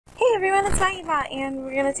everyone, it's Maggiebot, and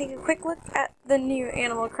we're going to take a quick look at the new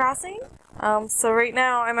Animal Crossing. So right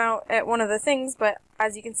now I'm out at one of the things, but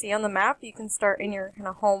as you can see on the map, you can start in your kind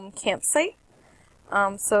of home campsite.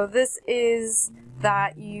 So this is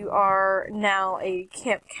that you are now a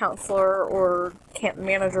camp counselor or camp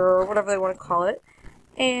manager or whatever they want to call it,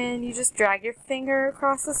 and you just drag your finger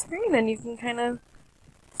across the screen and you can kind of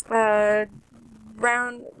run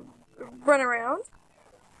around.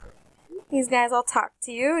 These guys all talk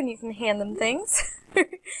to you and you can hand them things.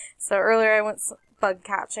 So earlier I went bug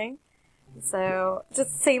catching. So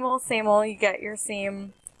just same old, you get your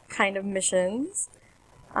same kind of missions.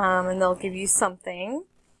 And they'll give you something.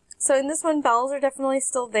 So in this one, bells are definitely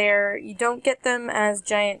still there. You don't get them as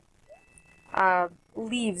giant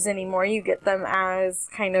leaves anymore. You get them as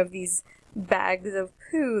kind of these bags of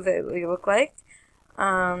poo that they look like.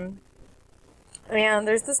 And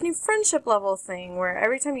there's this new friendship level thing where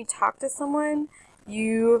every time you talk to someone,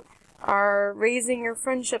 you are raising your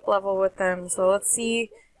friendship level with them. So let's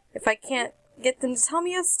see if I can't get them to tell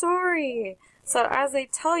me a story. So as they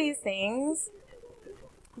tell you things,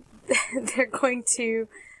 they're going to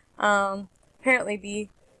apparently be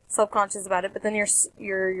self-conscious about it, but then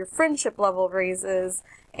your friendship level raises,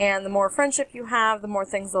 and the more friendship you have, the more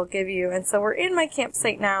things they'll give you. And so we're in my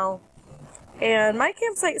campsite now. And my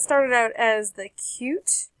campsite started out as the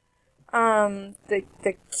cute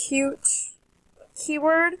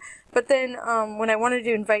keyword, but then when I wanted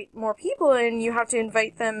to invite more people in, you have to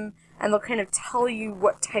invite them and they'll kind of tell you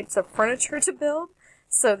what types of furniture to build.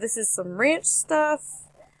 So this is some ranch stuff.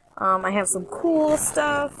 I have some cool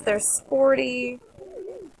stuff. They're sporty.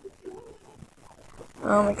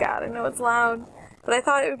 Oh my god, I know it's loud, but I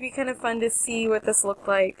thought it would be kind of fun to see what this looked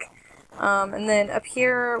like. And then up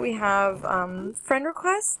here we have friend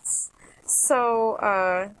requests. So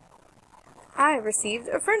I received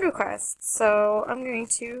a friend request, so I'm going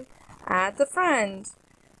to add the friend.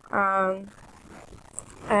 And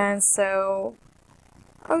so,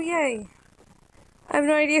 oh yay! I have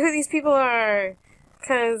no idea who these people are,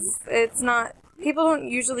 because it's not, people don't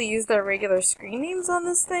usually use their regular screen names on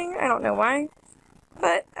this thing. I don't know why,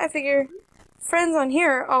 but I figure friends on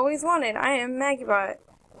here always wanted. I am Maggiebot.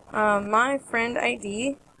 My friend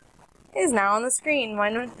ID is now on the screen,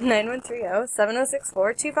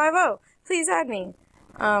 9130-7064-250. Please add me.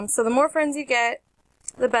 So the more friends you get,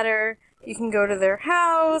 the better. You can go to their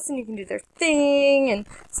house, and you can do their thing, and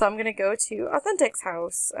so I'm gonna go to Authentic's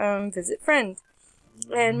house, visit friend.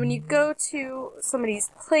 And when you go to somebody's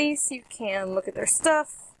place, you can look at their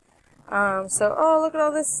stuff. So, oh, look at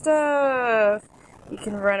all this stuff. You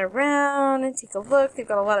can run around and take a look. They've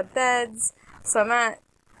got a lot of beds. So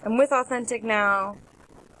I'm with Authentic now.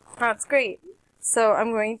 That's great. So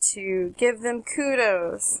I'm going to give them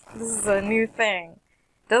kudos. This is a new thing.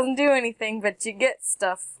 Doesn't do anything, but you get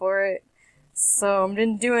stuff for it. So I'm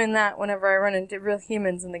been doing that whenever I run into real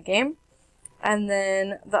humans in the game. And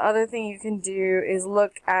then the other thing you can do is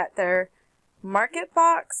look at their market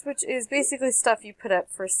box, which is basically stuff you put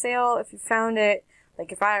up for sale. If you found it,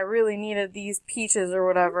 like if I really needed these peaches or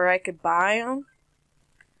whatever, I could buy them.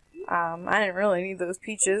 I didn't really need those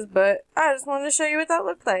peaches, but I just wanted to show you what that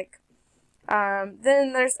looked like.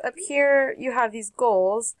 Then there's up here, you have these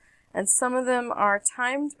goals, and some of them are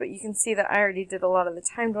timed, but you can see that I already did a lot of the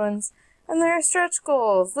timed ones. And there are stretch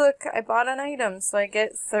goals. Look, I bought an item, so I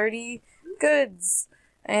get 30 goods.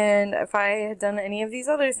 And if I had done any of these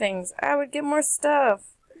other things, I would get more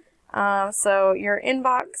stuff. So your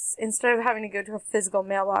inbox, instead of having to go to a physical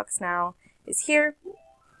mailbox now, is here.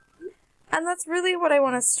 And that's really what I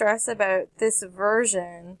want to stress about this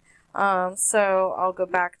version. So I'll go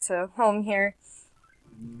back to home here.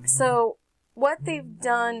 So what they've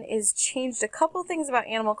done is changed a couple things about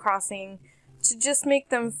Animal Crossing to just make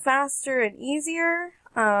them faster and easier.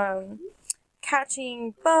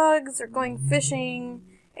 Catching bugs or going fishing,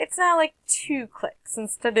 it's now like 2 clicks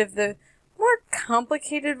instead of the more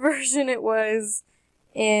complicated version it was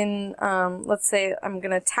in, let's say I'm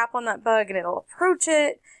going to tap on that bug and it'll approach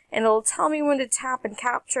it, and it'll tell me when to tap and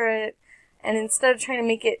capture it, and instead of trying to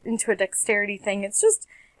make it into a dexterity thing, it's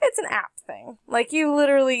an app thing. Like,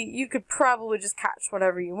 you could probably just catch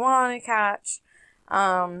whatever you want to catch,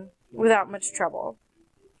 without much trouble.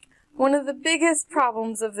 One of the biggest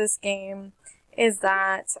problems of this game is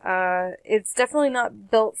that, it's definitely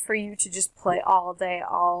not built for you to just play all day,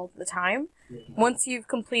 all the time. Once you've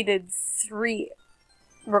completed 3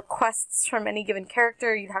 requests from any given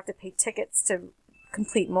character, you'd have to pay tickets to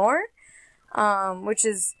complete more, which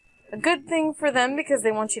is a good thing for them because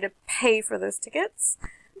they want you to pay for those tickets,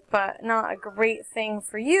 but not a great thing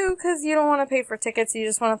for you because you don't want to pay for tickets, you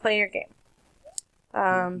just want to play your game.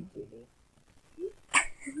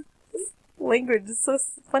 language is so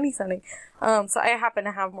funny sounding. So I happen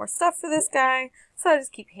to have more stuff for this guy, so I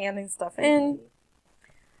just keep handing stuff in.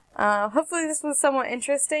 Hopefully this was somewhat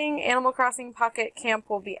interesting. Animal Crossing Pocket Camp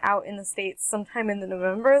will be out in the States sometime in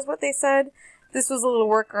November is what they said. This was a little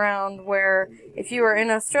workaround where if you were in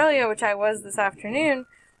Australia, which I was this afternoon,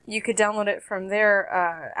 you could download it from their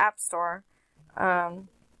app store.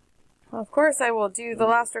 Of course I will do the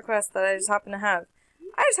last request that I just happen to have.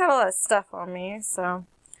 I just had a lot of stuff on me, so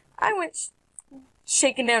I went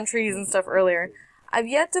shaking down trees and stuff earlier. I've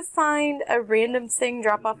yet to find a random thing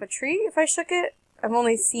drop off a tree if I shook it. I've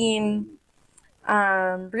only seen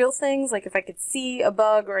real things, like if I could see a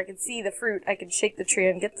bug or I could see the fruit, I could shake the tree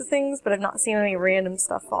and get the things, but I've not seen any random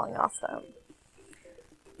stuff falling off them.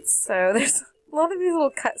 So there's a lot of these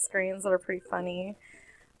little cut screens that are pretty funny.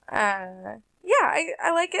 Yeah,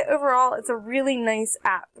 I like it overall. It's a really nice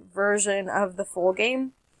app version of the full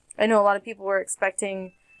game. I know a lot of people were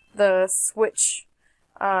expecting the Switch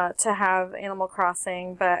to have Animal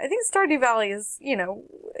Crossing, but I think Stardew Valley is, you know,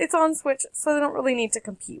 it's on Switch, so they don't really need to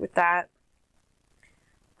compete with that.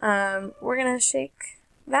 We're gonna shake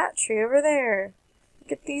that tree over there.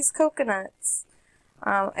 Get these coconuts.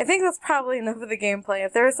 I think that's probably enough of the gameplay.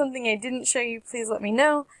 If there was something I didn't show you, please let me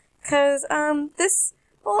know, because this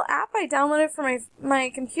little app I downloaded for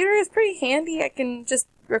my computer is pretty handy. I can just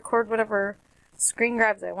record whatever screen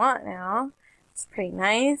grabs I want now. It's pretty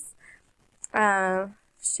nice.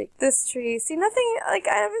 Shake this tree. See, nothing, like,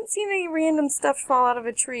 I haven't seen any random stuff fall out of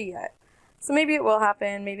a tree yet. So maybe it will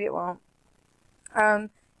happen, maybe it won't.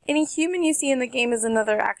 Any human you see in the game is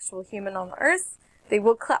another actual human on the earth. They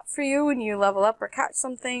will clap for you when you level up or catch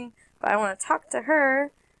something, but I want to talk to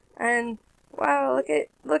her, and wow,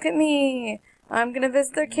 look at me. I'm gonna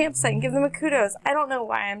visit their campsite and give them a kudos. I don't know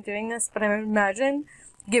why I'm doing this, but I imagine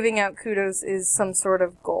giving out kudos is some sort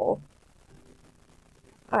of goal.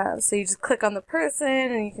 So you just click on the person,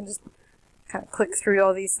 and you can just kind of click through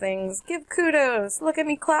all these things. Give kudos. Look at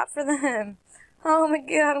me clap for them. Oh my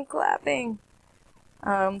god, I'm clapping.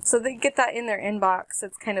 So they get that in their inbox.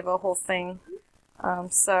 It's kind of a whole thing.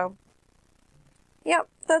 So, yep,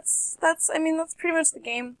 that's pretty much the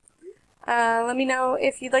game. Let me know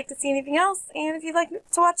if you'd like to see anything else, and if you'd like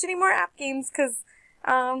to watch any more app games, because,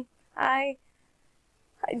 I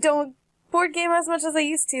don't board game as much as I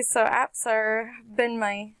used to, so apps are been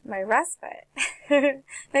my respite.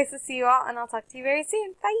 Nice to see you all, and I'll talk to you very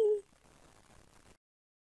soon. Bye!